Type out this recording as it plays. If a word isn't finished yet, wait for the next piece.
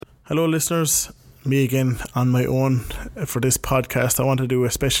Hello listeners, me again on my own for this podcast. I want to do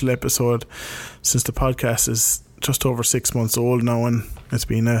a special episode since the podcast is just over 6 months old now, and it's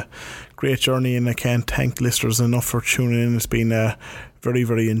been a great journey, and I can't thank listeners enough for tuning in. It's been very,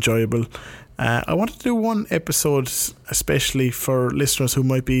 very enjoyable. I wanted to do one episode especially for listeners who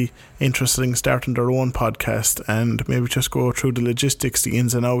might be interested in starting their own podcast and maybe just go through the logistics, the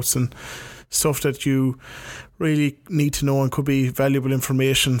ins and outs and stuff that you really need to know and could be valuable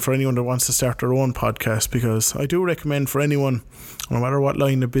information for anyone that wants to start their own podcast, because I do recommend for anyone, no matter what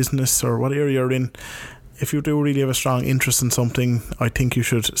line of business or what area you're in, if you do really have a strong interest in something, I think you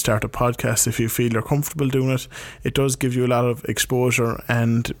should start a podcast if you feel you're comfortable doing it. It does give you a lot of exposure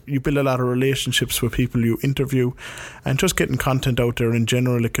and you build a lot of relationships with people you interview, and just getting content out there in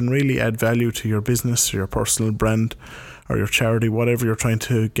general, it can really add value to your business, your personal brand or your charity, whatever you're trying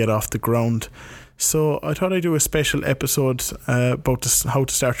to get off the ground. So I thought I'd do a special episode about how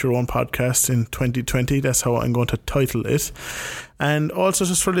to start your own podcast in 2020. That's how I'm going to title it. And also,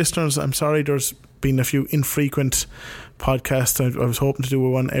 just for listeners, I'm sorry there's been a few infrequent podcasts. I was hoping to do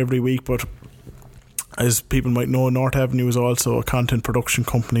one every week, but as people might know, North Avenue is also a content production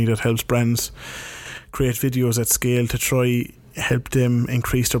company that helps brands create videos at scale to try help them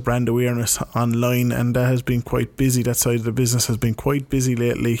increase their brand awareness online, and that has been quite busy. That side of the business has been quite busy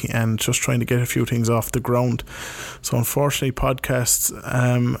lately, and just trying to get a few things off the ground. So unfortunately podcasts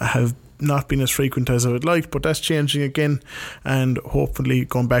have not been as frequent as I would like, but that's changing again, and hopefully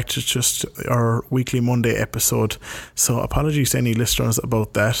going back to just our weekly Monday episode. So apologies to any listeners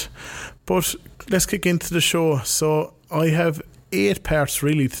about that, but let's kick into the show. So I have 8 parts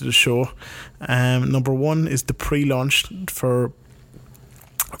really to the show. Number 1 is the pre-launch for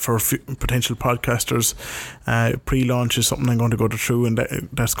potential podcasters. Pre-launch is something I'm going to go through, and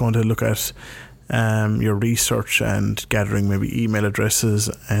that's going to look at your research and gathering maybe email addresses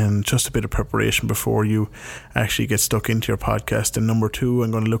and just a bit of preparation before you actually get stuck into your podcast. And number 2,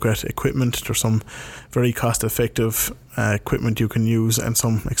 I'm going to look at equipment. There's some very cost effective equipment you can use, and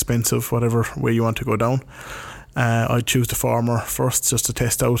some expensive, whatever way you want to go down. I'd choose the former first, just to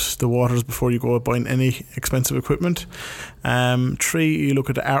test out the waters before you go buying any expensive equipment. 3, you look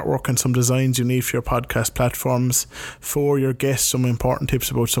at the artwork and some designs you need for your podcast platforms. 4, your guests, some important tips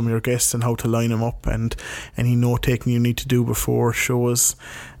about some of your guests and how to line them up, and any note taking you need to do before shows.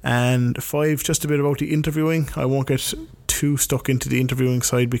 And 5, just a bit about the interviewing. I won't get too stuck into the interviewing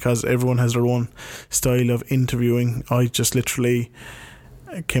side because everyone has their own style of interviewing. I just literally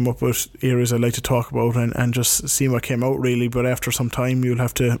came up with areas I'd like to talk about and just see what came out really. But after some time you'll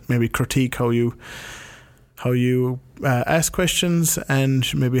have to maybe critique how you ask questions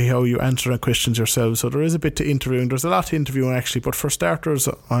and maybe how you answer questions yourself. So there is a bit to interviewing. There's a lot to interviewing actually, but for starters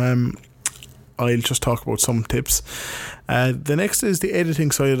I'll just talk about some tips. The next is the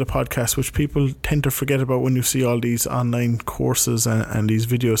editing side of the podcast, which people tend to forget about when you see all these online courses and these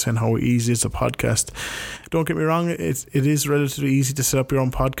videos and how easy is a podcast. Don't get me wrong, it is relatively easy to set up your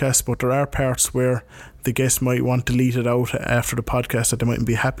own podcast, but there are parts where the guest might want deleted out after the podcast that they mightn't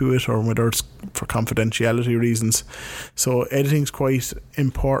be happy with, or whether it's for confidentiality reasons. So editing is quite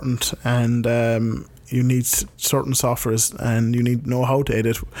important, and you need certain softwares and you need to know how to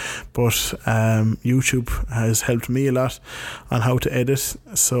edit, but YouTube has helped me a lot on how to edit,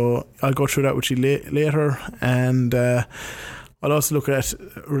 so I'll go through that with you later. And I'll also look at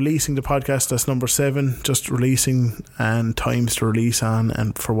releasing the podcast. That's number 7, just releasing and times to release on,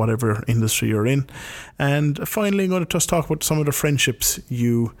 and for whatever industry you're in. And finally, I'm going to just talk about some of the friendships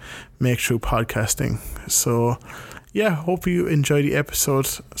you make through podcasting. So yeah, hope you enjoy the episode.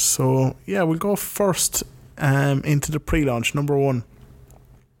 So yeah, we'll go first into the pre-launch, number 1.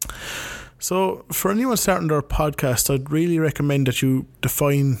 So for anyone starting their podcast, I'd really recommend that you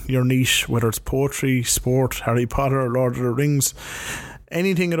define your niche, whether it's poetry, sport, Harry Potter, Lord of the Rings,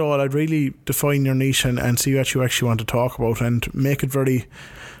 anything at all. I'd really define your niche and see what you actually want to talk about, and make it very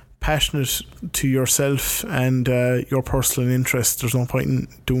passionate to yourself and your personal interest. There's no point in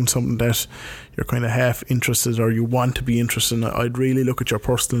doing something that you're kind of half interested or you want to be interested in. I'd really look at your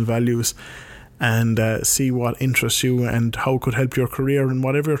personal values and see what interests you and how it could help your career and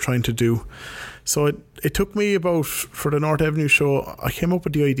whatever you're trying to do. So it took me about, for the North Avenue show, I came up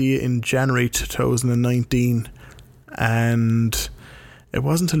with the idea in January 2019, and it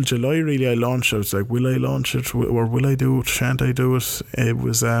wasn't until July really I launched it. I was like, will I launch it, or will I do it, shan't I do it? It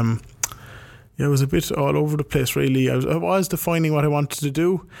was it was a bit all over the place really. I was defining what I wanted to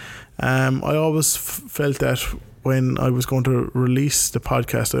do. I always felt that when I was going to release the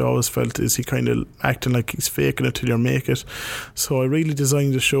podcast, I always felt, is he kind of acting like he's faking it till you make it? So I really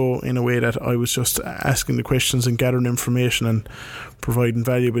designed the show in a way that I was just asking the questions and gathering information and providing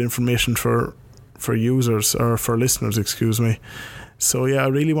valuable information for users, or for listeners, excuse me. So yeah, I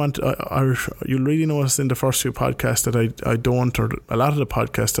really want, you'll really notice in the first few podcasts that I don't, or a lot of the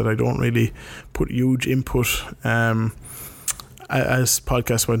podcasts, that I don't really put huge input. As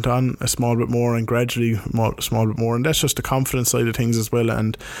podcasts went on, a small bit more, and gradually a small bit more, and that's just the confidence side of things as well.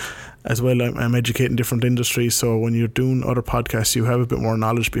 And as well, I'm educating different industries, so when you're doing other podcasts, you have a bit more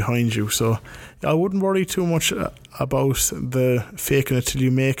knowledge behind you. So I wouldn't worry too much about the faking it till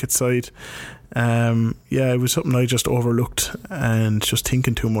you make it side. It was something I just overlooked and just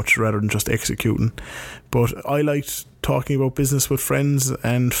thinking too much rather than just executing. But I liked talking about business with friends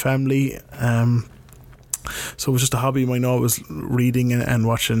and family. So it was just a hobby of mine. I was reading and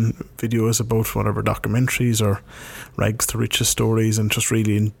watching videos about whatever documentaries or rags to riches stories, and just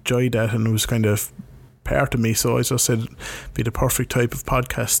really enjoyed that, and it was kind of part of me. So I just said it'd be the perfect type of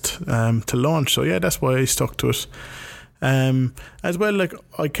podcast to launch. So yeah, that's why I stuck to it. As well, like,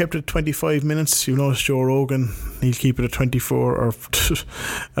 I kept it 25 minutes. You notice Joe Rogan, he'll keep it at 24 or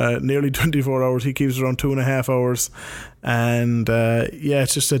nearly 24 hours. He keeps it around 2.5 hours, and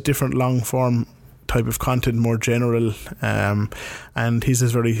it's just a different long form type of content, more general, and his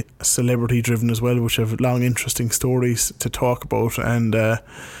is very celebrity driven as well, which have long interesting stories to talk about. And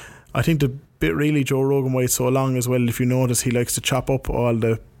I think the bit really Joe Rogan, why it's so long as well, if you notice, he likes to chop up all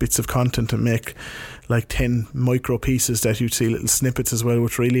the bits of content and make like 10 micro pieces that you'd see, little snippets as well,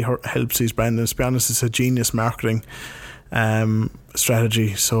 which really helps his brand. And to be honest, it's a genius marketing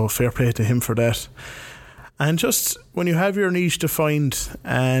strategy, so fair play to him for that. And just when you have your niche defined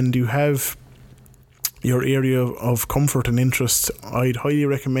and you have your area of comfort and interest, I'd highly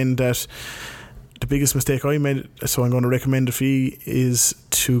recommend that. The biggest mistake I made, so I'm going to recommend it for you, is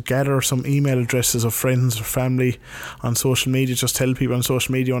to gather some email addresses of friends or family on social media. Just tell people on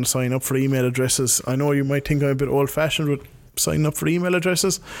social media you want to sign up for email addresses. I know you might think I'm a bit old fashioned with signing up for email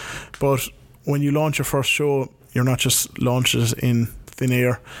addresses, but when you launch your first show, you're not just launching it in thin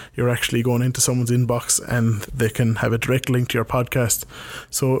air. You're actually going into someone's inbox and they can have a direct link to your podcast.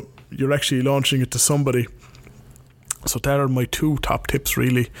 So you're actually launching it to somebody. So that are my 2 top tips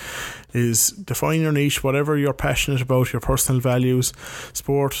really, is define your niche, whatever you're passionate about, your personal values,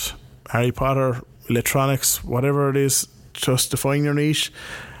 sport, Harry Potter, electronics, whatever it is, just define your niche.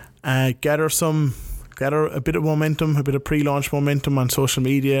 Gather a bit of momentum, a bit of pre-launch momentum on social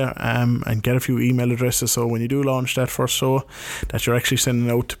media, and get a few email addresses, so when you do launch that first show, that you're actually sending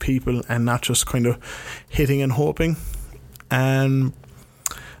out to people and not just kind of hitting and hoping. And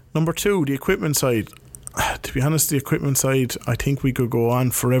number 2, the equipment side. To be honest, the equipment side, I think we could go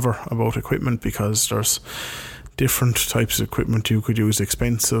on forever about equipment, because there's different types of equipment you could use,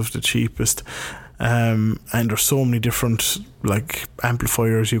 expensive, the cheapest, and there's so many different like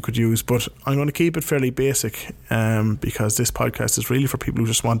amplifiers you could use. But I'm going to keep it fairly basic, because this podcast is really for people who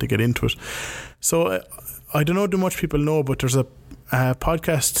just want to get into it. So I don't know how much people know, but there's a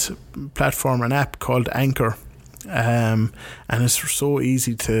podcast platform, an app called Anchor. And it's so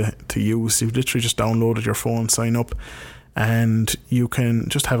easy to use. You've literally just downloaded your phone, sign up, and you can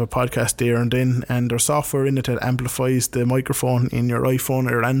just have a podcast there and then, and there's software in it that amplifies the microphone in your iPhone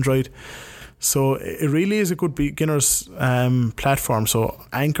or Android. So it really is a good beginner's platform. So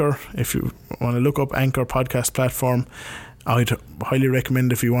Anchor, if you want to look up Anchor podcast platform, I'd highly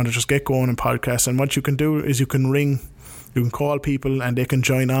recommend if you want to just get going in podcasts. And what you can do is you can call people and they can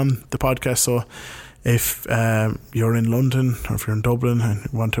join on the podcast. So if you're in London, or if you're in Dublin and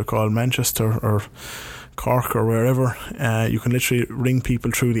you want to call Manchester or Cork or wherever, you can literally ring people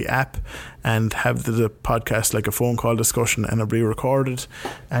through the app and have the podcast like a phone call discussion, and it'll be recorded,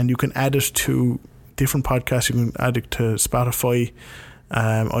 and you can add it to different podcasts. You can add it to Spotify,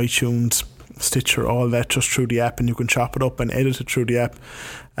 iTunes, Stitcher, all that, just through the app, and you can chop it up and edit it through the app.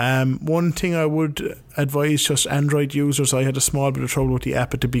 One thing I would advise just Android users, I had a small bit of trouble with the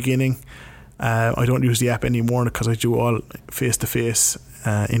app at the beginning. I don't use the app anymore because I do all face-to-face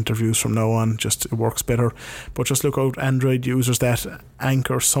interviews from now on. Just it works better. But just look out, Android users, that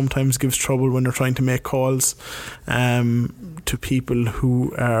Anchor sometimes gives trouble when they're trying to make calls to people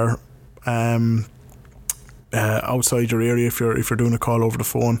who are outside your area. If you're doing a call over the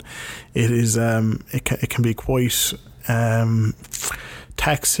phone, it is it can be quite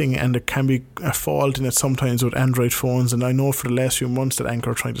taxing, and it can be a fault in it sometimes with Android phones. And I know for the last few months that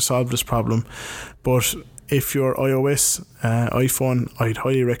Anchor are trying to solve this problem, but if you're iOS, iPhone, I'd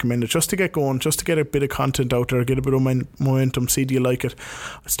highly recommend it just to get going, just to get a bit of content out there, get a bit of momentum, see do you like it.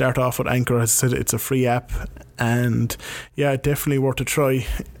 Start off with Anchor. As I said, it's a free app, and yeah, definitely worth a try.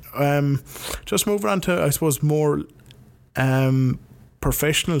 Just moving on to, I suppose, more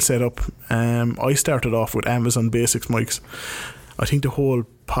professional setup. I started off with Amazon Basics mics. I think the whole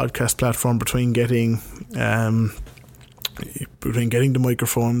podcast platform between getting the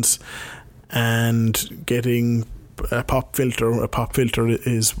microphones and getting a pop filter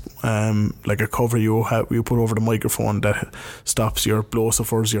is like a cover you put over the microphone that stops your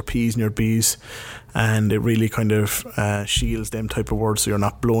blowsuffers, your P's and your B's, and it really kind of shields them type of words so you're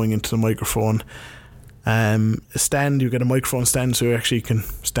not blowing into the microphone. A stand, you get a microphone stand so you actually can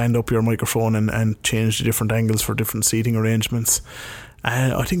stand up your microphone and change the different angles for different seating arrangements.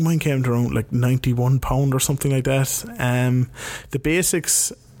 I think mine came to around like £91 or something like that. The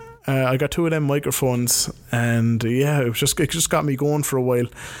Basics, I got 2 of them microphones, and yeah, it just got me going for a while.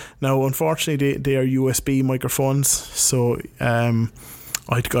 Now, unfortunately, they are USB microphones, so I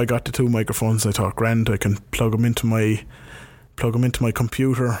got the 2 microphones. I thought, grand, I can plug them into my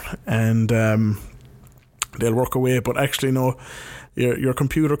computer, and they'll work away. But actually, no, your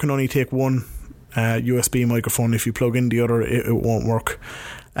computer can only take one USB microphone. If you plug in the other, it won't work.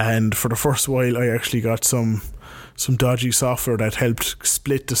 And for the first while, I actually got some dodgy software that helped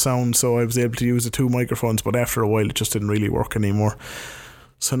split the sound, so I was able to use the 2 microphones, but after a while it just didn't really work anymore.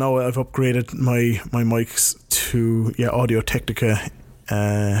 So now I've upgraded my mics to Audio-Technica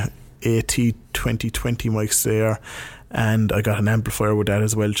AT2020 mics there, and I got an amplifier with that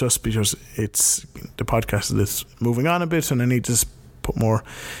as well, just because the podcast is moving on a bit and I need to put more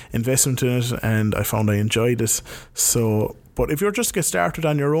investment in it, and I found I enjoyed it. So, but if you're just get started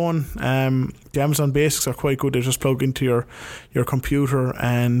on your own, the Amazon Basics are quite good. They just plug into your computer,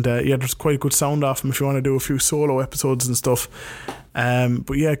 and there's quite a good sound off them if you want to do a few solo episodes and stuff.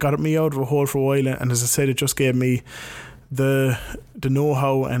 But yeah, it got me out of a hole for a while, and as I said, it just gave me the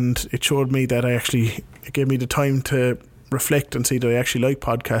know-how, and it showed me that it gave me the time to reflect and see that I actually like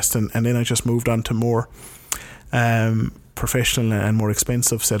podcasting, and then I just moved on to more professional and more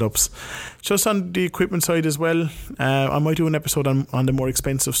expensive setups. Just on the equipment side as well, I might do an episode on the more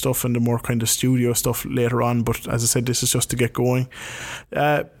expensive stuff and the more kind of studio stuff later on, but as I said, this is just to get going.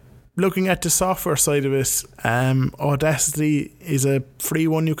 Looking at the software side of it, Audacity is a free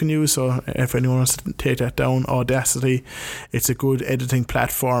one you can use, so if anyone wants to take that down, Audacity, it's a good editing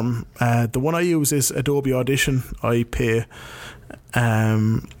platform. The one I use is Adobe Audition. I pay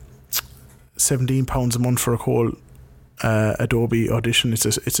 £17 a month for a whole Adobe Audition. It's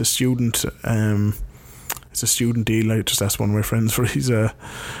a student deal. I just asked one of my friends for his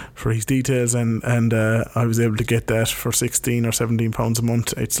details, and I was able to get that for £16 or £17 a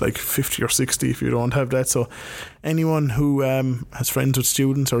month. It's like 50 or 60 if you don't have that. So anyone who has friends with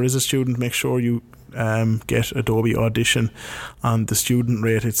students or is a student, make sure you get Adobe Audition on the student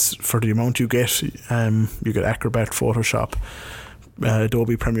rate. It's for the amount you get. You get Acrobat, Photoshop,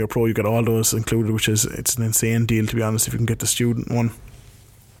 Adobe Premiere Pro. You get all those included, it's an insane deal, to be honest, if you can get the student one.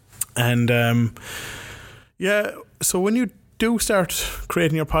 And so when you do start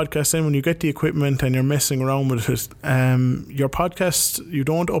creating your podcast, then when you get the equipment and you're messing around with it, your podcast, you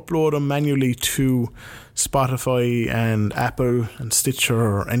don't upload them manually to Spotify and Apple and Stitcher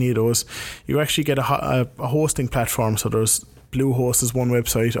or any of those. You actually get a hosting platform. So there's Bluehost is one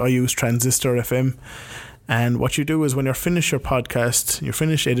website. I use Transistor FM. And what you do is when you're finished your podcast, you're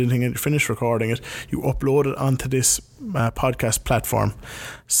finished editing it, you're finished recording it, you upload it onto this podcast platform.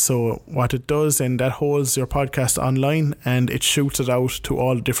 So what it does then, that holds your podcast online and it shoots it out to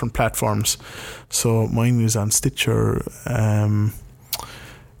all the different platforms. So mine is on Stitcher,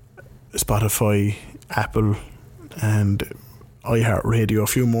 Spotify, Apple, and iHeartRadio, a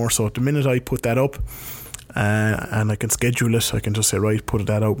few more. So the minute I put that up, and I can schedule it, I can just say, right, put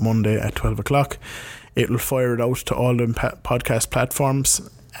that out Monday at 12 o'clock. It'll fire it out to all the podcast platforms.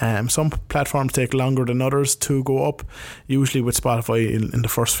 Some platforms take longer than others to go up. Usually with Spotify, in the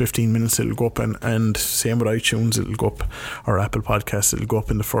first 15 minutes it'll go up, and same with iTunes, it'll go up, or Apple Podcasts, it'll go up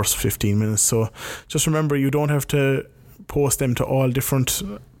in the first 15 minutes. So just remember, you don't have to post them to all different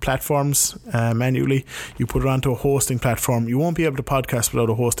platforms manually. You put it onto a hosting platform. You won't be able to podcast without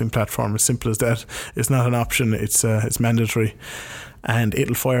a hosting platform. As simple as that. It's not an option, it's mandatory, and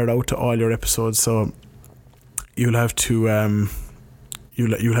it'll fire it out to all your episodes. So you'll have to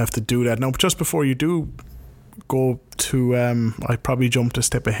you'll have to do that. Now, just before you do go to I probably jumped a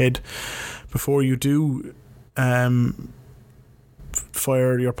step ahead. Before you do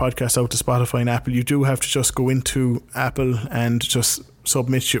fire your podcast out to Spotify and Apple, you do have to just go into Apple and just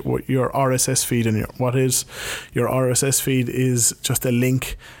submit your RSS feed. And what is your RSS feed is just a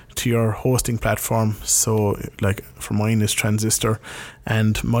link to your hosting platform. So like for mine is Transistor,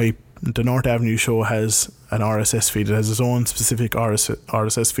 and the North Avenue Show has an RSS feed. It has its own specific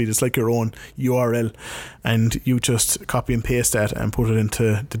RSS feed. It's like your own URL, and you just copy and paste that and put it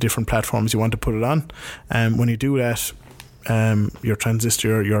into the different platforms you want to put it on. And when you do that, your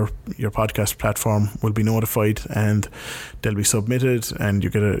Transistor, your podcast platform will be notified, and they'll be submitted, and you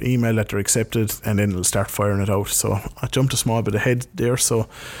get an email that they're accepted, and then it'll start firing it out. So I jumped a small bit ahead there, so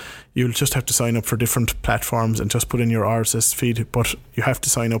you'll just have to sign up for different platforms and just put in your RSS feed, but you have to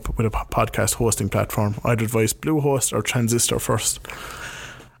sign up with a podcast hosting platform. I'd advise Bluehost or Transistor first.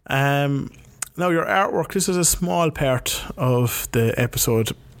 Now your artwork, this is a small part of the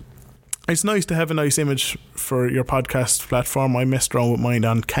episode. It's nice to have a nice image for your podcast platform. I messed around with mine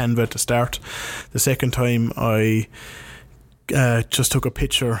on Canva to start. The second time I just took a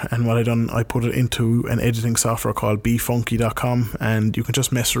picture, and what I done, I put it into an editing software called befunky.com, and you can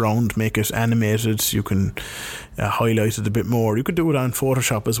just mess around, make it animated. You can highlight it a bit more. You could do it on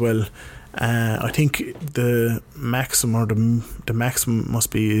Photoshop as well. I think the maximum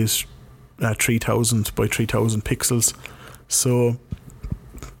must be is 3000 by 3000 pixels. So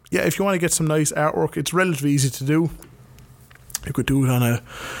yeah, if you want to get some nice artwork, it's relatively easy to do. You could do it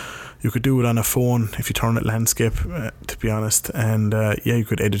on a phone if you turn it landscape, to be honest, and you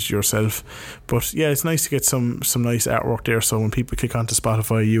could edit it yourself. But yeah, it's nice to get some nice artwork there, so when people click onto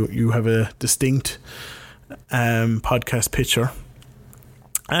Spotify, you have a distinct podcast picture.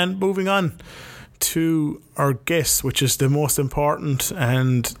 And moving on to our guests, which is the most important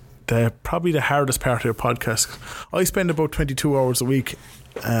and probably the hardest part of your podcast. I spend about 22 hours a week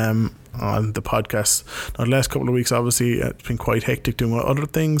on the podcast. Now, the last couple of weeks, obviously, it's been quite hectic doing other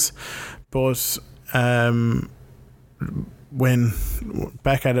things, but when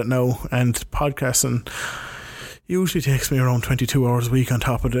back at it now, and podcasting usually takes me around 22 hours a week on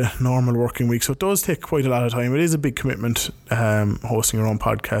top of the normal working week, so it does take quite a lot of time. It is a big commitment, hosting your own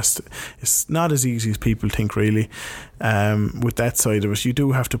podcast. It's not as easy as people think, really. With that side of it, you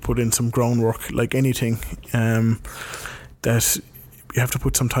do have to put in some groundwork, like anything, that you have to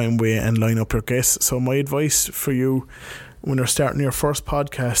put some time away and line up your guests. So my advice for you when you're starting your first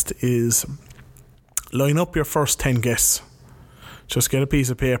podcast is line up your first 10 guests. Just get a piece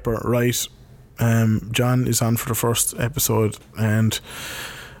of paper, write John is on for the first episode and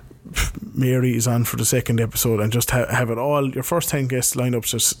Mary is on for the second episode, and just have it all, your first 10 guests lined up.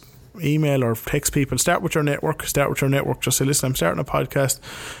 Just email or text people. Start with your network. Just say, listen, I'm starting a podcast.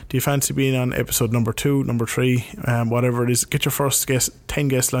 Do you fancy being on episode number 2, number 3, whatever it is? Get your first 10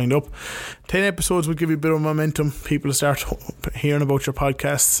 guests lined up. 10 episodes will give you a bit of momentum. People will start hearing about your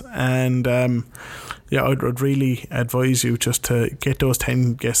podcasts, and I'd really advise you just to get those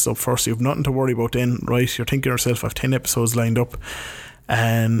 10 guests up first. You have nothing to worry about then, right? You're thinking to yourself, I have 10 episodes lined up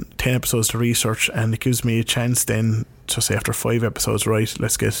and 10 episodes to research, and it gives me a chance then, just after 5 episodes, right,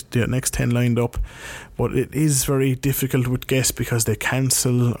 let's get the next 10 lined up. But it is very difficult with guests because they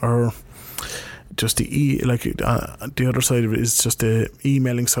cancel, or just the other side of it is just the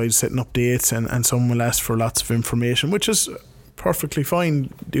emailing side, setting up dates, and some will ask for lots of information, which is perfectly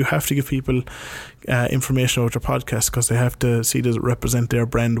fine. You have to give people information about your podcast because they have to see, does it represent their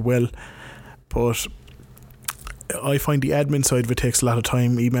brand well. But I find the admin side of it takes a lot of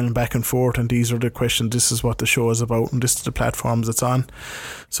time, emailing back and forth, and these are the questions, this is what the show is about, and this is the platforms it's on.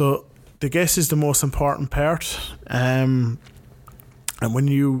 So the guest is the most important part, and when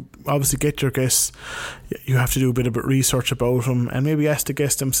you obviously get your guests, you have to do a bit of research about them, and maybe ask the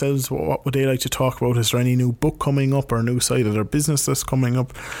guests themselves what would they like to talk about. Is there any new book coming up, or a new side of their business that's coming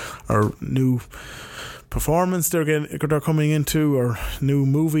up, or new performance they're coming into, or new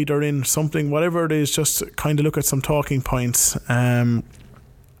movie they're in, something, whatever it is. Just kind of look at some talking points.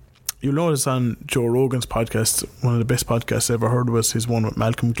 You'll notice on Joe Rogan's podcast, one of the best podcasts I ever heard was his one with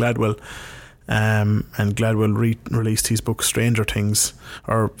Malcolm Gladwell, and Gladwell released his book Talking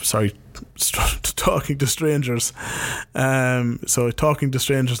to Strangers. So Talking to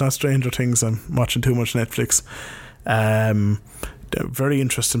Strangers, not Stranger Things. I'm watching too much Netflix. Very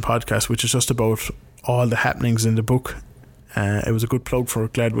interesting podcast, which is just about all the happenings in the book. It was a good plug for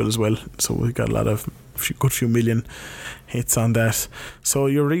Gladwell as well, so we got a good few million hits on that. So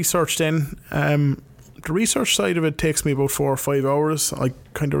your research then, the research side of it takes me about 4 or 5 hours. I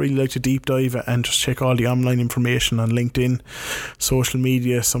kind of really like to deep dive and just check all the online information on LinkedIn, social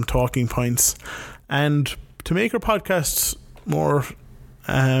media, some talking points, and to make our podcasts more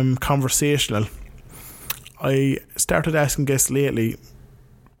conversational, I started asking guests lately.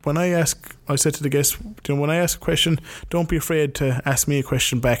 I said to the guests, when I ask a question, don't be afraid to ask me a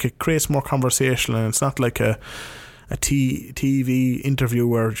question back. It creates more conversation, and it's not like a TV interview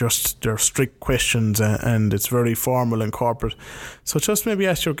where just there are strict questions and it's very formal and corporate. So just maybe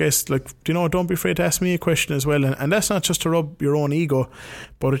ask your guests, don't be afraid to ask me a question as well. And that's not just to rub your own ego,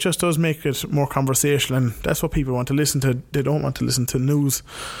 but it just does make it more conversational, and that's what people want to listen to. They don't want to listen to news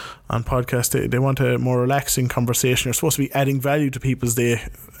on podcasts. They want a more relaxing conversation. You're supposed to be adding value to people's day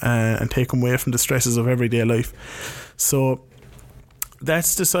and take them away from the stresses of everyday life. So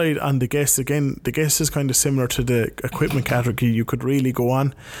that's the side on the guests. Again, the guest is kind of similar to the equipment category. You could really go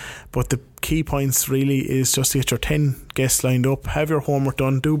on, but the key points really is just to get your 10 guests lined up, have your homework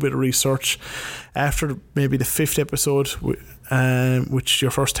done, do a bit of research. After maybe the 5th episode, which your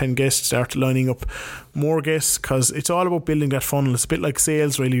first 10 guests, start lining up more guests, because it's all about building that funnel. It's a bit like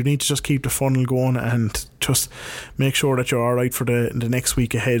sales, really. You need to just keep the funnel going and just make sure that you're alright for the next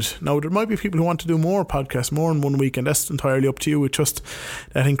week ahead. Now, there might be people who want to do more podcasts, more in one week, and that's entirely up to you. It just,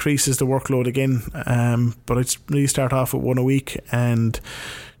 that increases the workload again, but it's really start off with one a week and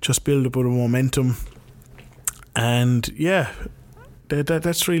just build a bit of momentum. And yeah,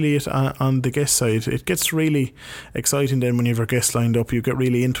 that's really it on the guest side. It gets really exciting then when you have your guests lined up. You get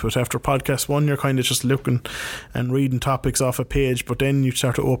really into it. After podcast 1, you're kind of just looking and reading topics off a page, but then you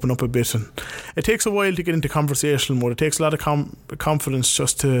start to open up a bit, and it takes a while to get into conversational mode. It takes a lot of confidence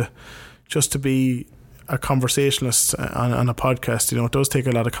just to be a conversationalist on a podcast. It does take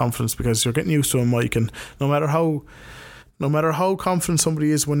a lot of confidence, because you're getting used to a mic, and no matter how confident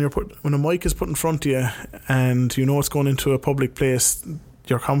somebody is, when a mic is put in front of you and it's going into a public place,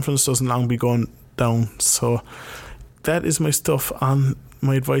 your confidence doesn't long be going down. So that is my stuff on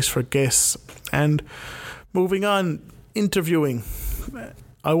my advice for guests. And moving on, interviewing.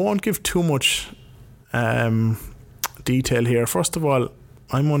 I won't give too much detail here. First of all,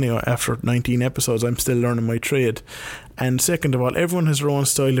 I'm only after 19 episodes. I'm still learning my trade. And second of all, everyone has their own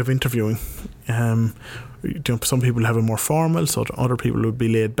style of interviewing. Some people have it more formal, so other people would be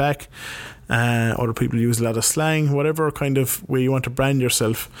laid back. Other people use a lot of slang, whatever kind of way you want to brand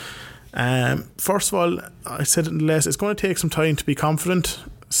yourself. First of all, I said it in the last, it's going to take some time to be confident.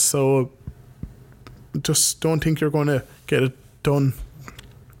 So just don't think you're going to get it done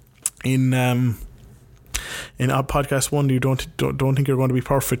in podcast 1. You don't think you're going to be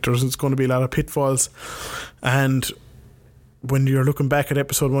perfect. There's going to be a lot of pitfalls, and when you're looking back at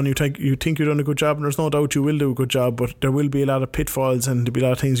episode 1, you think you've done a good job, and there's no doubt you will do a good job, but there will be a lot of pitfalls, and there'll be a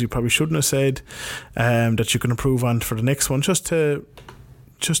lot of things you probably shouldn't have said that you can improve on for the next one, just to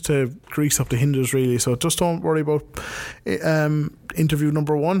grease up the hinges, really. So just don't worry about interview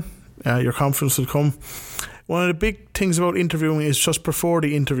number 1. Your confidence will come. One of the big things about interviewing is just before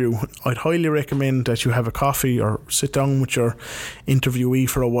the interview, I'd highly recommend that you have a coffee or sit down with your interviewee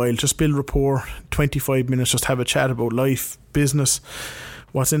for a while. Just build rapport, 25 minutes, just have a chat about life, business,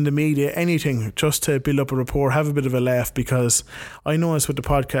 what's in the media, anything, just to build up a rapport, have a bit of a laugh, because I know as with the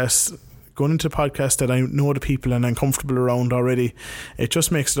podcast, going into the podcast that I know the people and I'm comfortable around already, it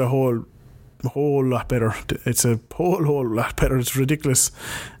just makes it a whole lot better. It's a whole lot better. It's ridiculous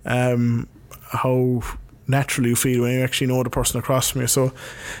how naturally you feel when you actually know the person across from you. So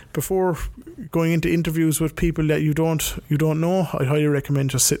before going into interviews with people that you don't know, I'd highly recommend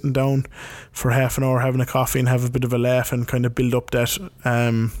just sitting down for half an hour, having a coffee, and have a bit of a laugh, and kind of build up that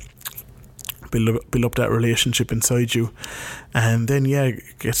relationship inside you. And then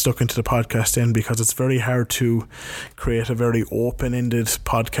get stuck into the podcast then, because it's very hard to create a very open-ended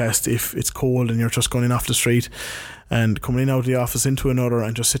podcast if it's cold and you're just going in off the street and coming in out of the office into another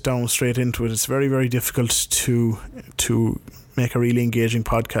and just sit down straight into it. It's very, very difficult to make a really engaging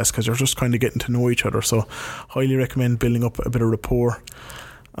podcast, because you're just kind of getting to know each other. So highly recommend building up a bit of rapport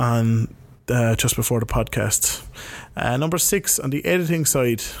on just before the podcast. Number 6, on the editing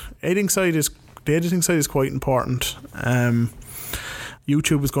side. The editing side is quite important.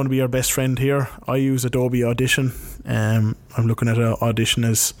 YouTube is going to be your best friend here. I use Adobe Audition. I'm looking at Audition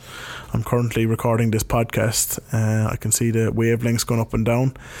as I'm currently recording this podcast. I can see the wavelengths going up and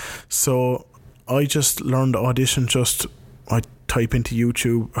down. So I just learned Audition. I type into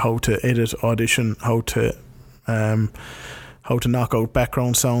YouTube how to edit Audition, how to knock out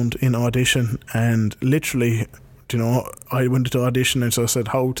background sound in Audition, and literally, I went into Audition and so I said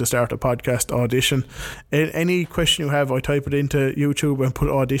how to start a podcast, Audition. Any question you have, I type it into YouTube and put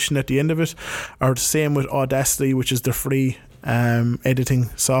Audition at the end of it. Or the same with Audacity, which is the free editing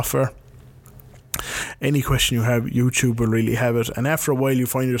software. any question you have, YouTube will really have it. And after a while, you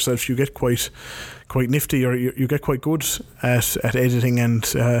find yourself, you get quite nifty, or you get quite good at editing. And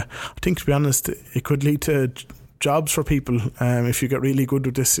I think, to be honest, it could lead to jobs for people. If you get really good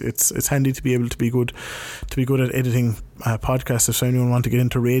with this, it's handy to be able to be good at editing podcasts. If anyone want to get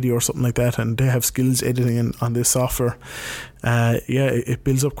into radio or something like that, and they have skills editing on this software, it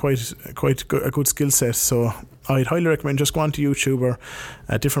builds up quite a good skill set. So I'd highly recommend just go on to YouTube or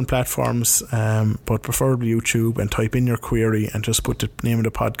different platforms, but preferably YouTube, and type in your query and just put the name of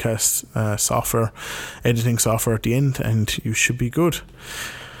the podcast editing software at the end, and you should be good.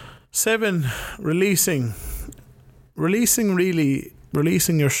 7, releasing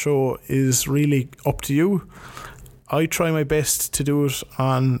your show is really up to you. I try my best to do it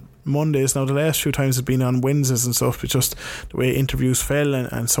on Mondays. Now, the last few times have been on Wednesdays and stuff, but just the way interviews fell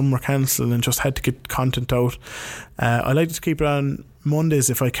and some were cancelled, and just had to get content out. I like to keep it on Mondays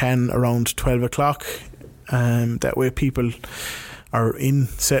if I can, around 12 o'clock. That way people are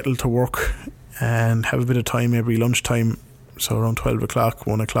settled to work and have a bit of time every lunchtime. So around 12 o'clock,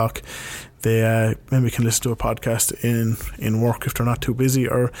 1 o'clock, they maybe can listen to a podcast in work if they're not too busy,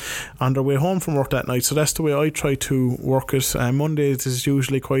 or on their way home from work that night. So that's the way I try to work it. Mondays is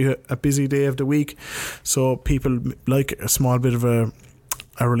usually quite a busy day of the week, so people like a small bit of a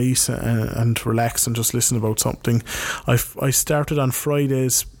release and relax and just listen about something. I started on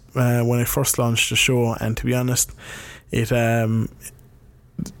Fridays when I first launched the show, and to be honest, I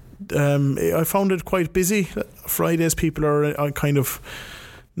found it quite busy. Fridays people are kind of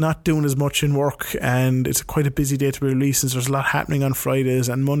not doing as much in work, and it's quite a busy day to be releasing. There's a lot happening on Fridays,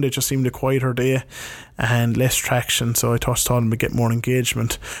 and Monday just seemed a quieter day and less traction, so I thought them to get more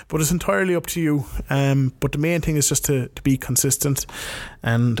engagement. But it's entirely up to you. But the main thing is just to be consistent,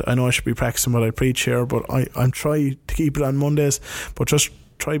 and I know I should be practicing what I preach here, but I'm trying to keep it on Mondays, but just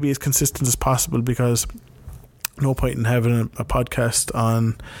try to be as consistent as possible, because no point in having a podcast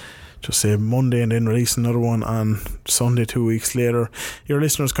on just say Monday and then release another one on Sunday 2 weeks later. Your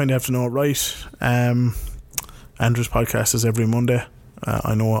listeners kind of have to know, right, Andrew's podcast is every Monday.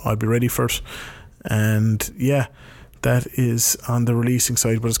 I know I'll be ready for it. And yeah, that is on the releasing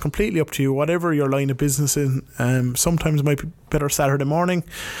side, but it's completely up to you, whatever your line of business is. Sometimes it might be better Saturday morning,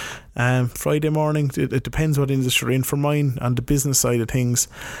 Friday morning. It depends what industry you're in. For mine, on the business side of things,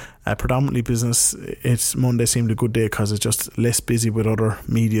 predominantly business, it's Monday seemed a good day because it's just less busy with other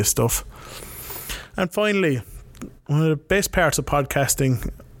media stuff. And finally, one of the best parts of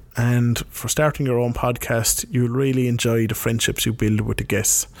podcasting, and for starting your own podcast, you'll really enjoy the friendships you build with the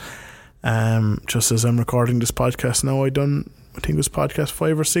guests. Just as I'm recording this podcast now, I think it was podcast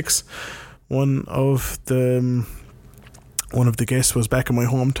 5 or 6. One of the guests was back in my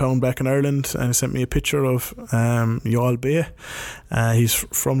hometown back in Ireland, and he sent me a picture of Yoel Bay. He's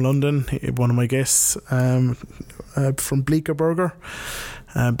from London, one of my guests from Bleecker Burger.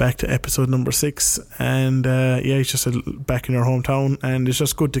 Back to episode number 6, and he's just back in your hometown, and it's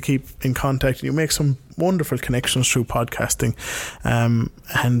just good to keep in contact. You make some wonderful connections through podcasting,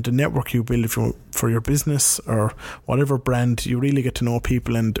 and the network you build for your business or whatever brand, you really get to know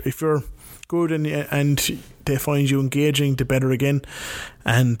people. And if you're good and they find you engaging, the better again,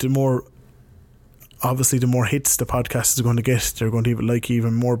 and the more hits the podcast is going to get, they're going to like you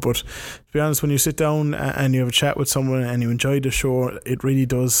even more. But to be honest, when you sit down and you have a chat with someone and you enjoy the show, it really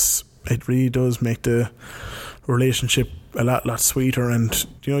does make the relationship a lot sweeter. And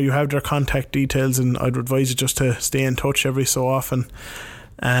you have their contact details, and I'd advise you just to stay in touch every so often.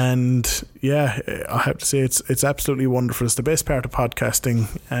 And yeah, I have to say it's absolutely wonderful. It's the best part of podcasting,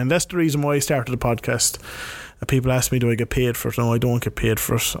 and that's the reason why I started the podcast. People ask me, do I get paid for it? No, I don't get paid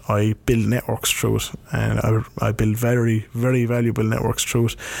for it. I build networks through it, and I build very, very valuable networks through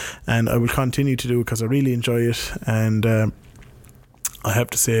it, and I will continue to do it because I really enjoy it. And I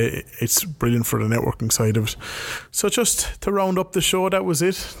have to say it's brilliant for the networking side of it. So just to round up the show, that was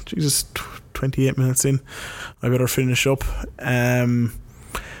it. Jesus, 28 minutes in, I better finish up.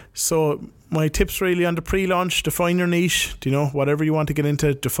 So my tips really on the pre-launch: define your niche. Whatever you want to get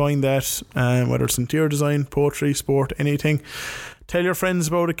into, define that, whether it's interior design, poetry, sport, anything. Tell your friends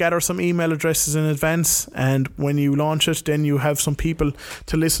about it, gather some email addresses in advance, and when you launch it, then you have some people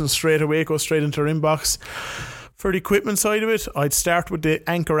to listen straight away, go straight into their inbox. For the equipment side of it, I'd start with the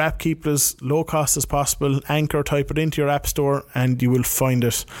Anchor app. Keep it as low cost as possible. Anchor, type it into your app store and you will find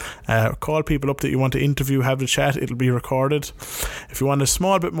it. Call people up that you want to interview, have the chat, it'll be recorded. If you want a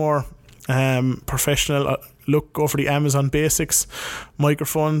small bit more professional, go for the Amazon Basics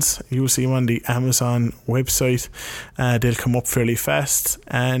microphones. You'll see them on the Amazon website. They'll come up fairly fast,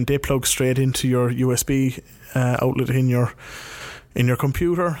 and they plug straight into your USB outlet in your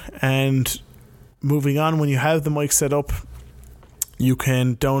computer, and moving on, when you have the mic set up, you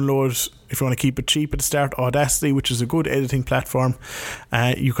can download, if you want to keep it cheap at the start, Audacity, which is a good editing platform.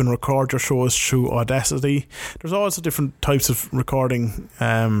 You can record your shows through Audacity. There's also different types of recording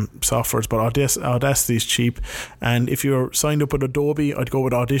softwares, but Audacity is cheap. And if you're signed up with Adobe, I'd go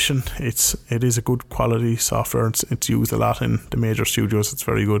with Audition. It is a good quality software. It's used a lot in the major studios. It's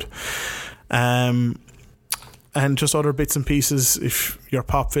very good. And just other bits and pieces. If your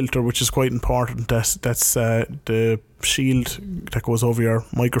pop filter, which is quite important, that's the shield that goes over your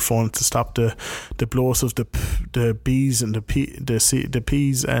microphone to stop the blows of the B's and the P's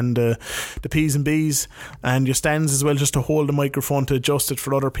and the P's and B's, and your stands as well, just to hold the microphone to adjust it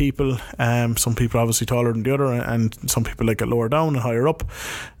for other people. Some people are obviously taller than the other, and some people like it lower down and higher up.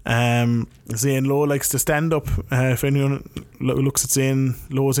 Zane Lowe likes to stand up. If anyone looks at Zane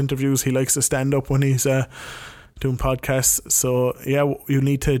Lowe's interviews, he likes to stand up when he's doing podcasts. So yeah, you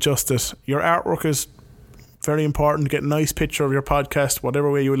need to adjust it. Your artwork is very important. Get a nice picture of your podcast,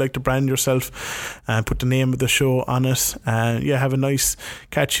 whatever way you would like to brand yourself, and put the name of the show on it. Have a nice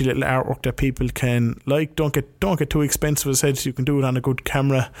catchy little artwork that people can like. Don't get too expensive. As I said, you can do it on a good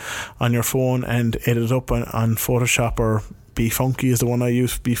camera on your phone and edit it up on Photoshop, or BeFunky is the one I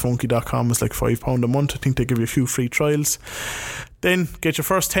use. BeFunky.com is like £5 a month. I think they give you a few free trials. Then get your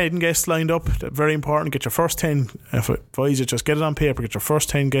first 10 guests lined up. Very important. Get your first 10. If I advise you, just get it on paper. Get your first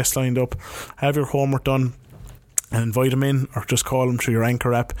 10 guests lined up. Have your homework done and invite them in, or just call them through your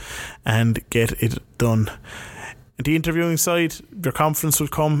Anchor app and get it done. At the interviewing side, your confidence will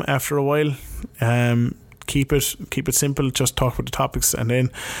come after a while. Keep it simple. Just talk about the topics, and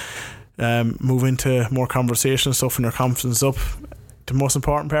then move into more conversation stuff and your confidence up. The most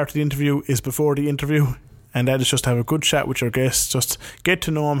important part of the interview is before the interview, and that is just to have a good chat with your guests. Just get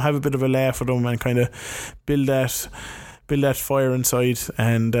to know them, have a bit of a laugh with them, and kind of build that fire inside,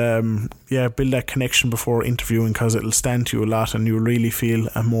 and build that connection before interviewing, because it'll stand to you a lot, and you'll really feel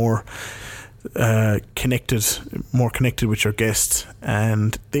a more connected with your guest.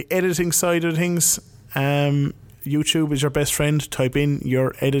 And the editing side of things, YouTube is your best friend. Type in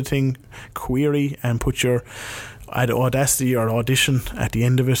your editing query and put your Audacity or Audition at the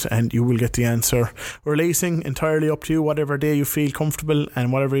end of it, and you will get the answer. Releasing, entirely up to you, whatever day you feel comfortable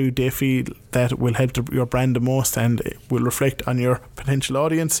and whatever day feel that will help your brand the most and it will reflect on your potential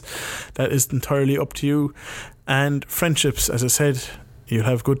audience. That is entirely up to you. And friendships, as I said, you'll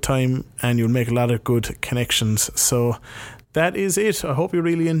have a good time and you'll make a lot of good connections. So that is it. I hope you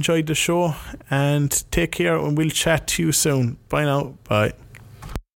really enjoyed the show, and take care, and we'll chat to you soon. Bye now. Bye.